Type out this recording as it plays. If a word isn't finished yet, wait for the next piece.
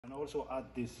And also add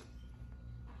this,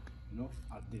 you know,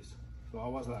 add this. So I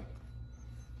was like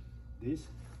this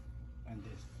and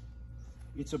this.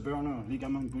 It's a burner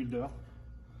ligament builder.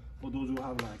 For those who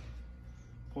have like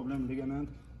problem ligament,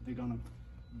 they're gonna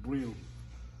brill.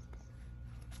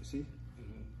 You see?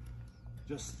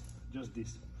 Just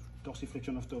this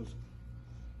dorsiflexion of toes.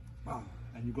 Bam.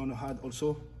 And you're gonna add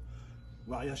also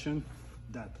variation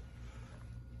that.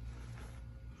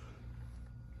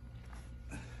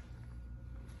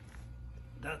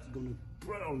 That's gonna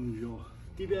burn your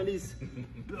tibialis,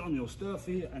 burn your stuff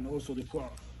here, and also the quad.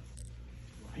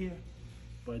 Here,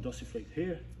 by dorsiflect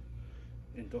here,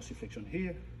 and dorsiflexion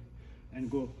here, and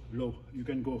go low. You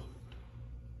can go,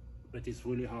 but it's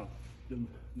really hard.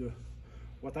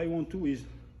 What I want to is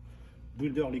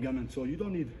build your ligament, so you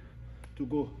don't need to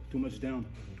go too much down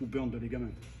to burn the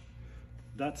ligament.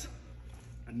 That's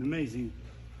an amazing.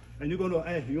 And you're gonna,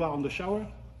 hey, you are on the shower,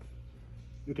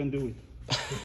 you can do it.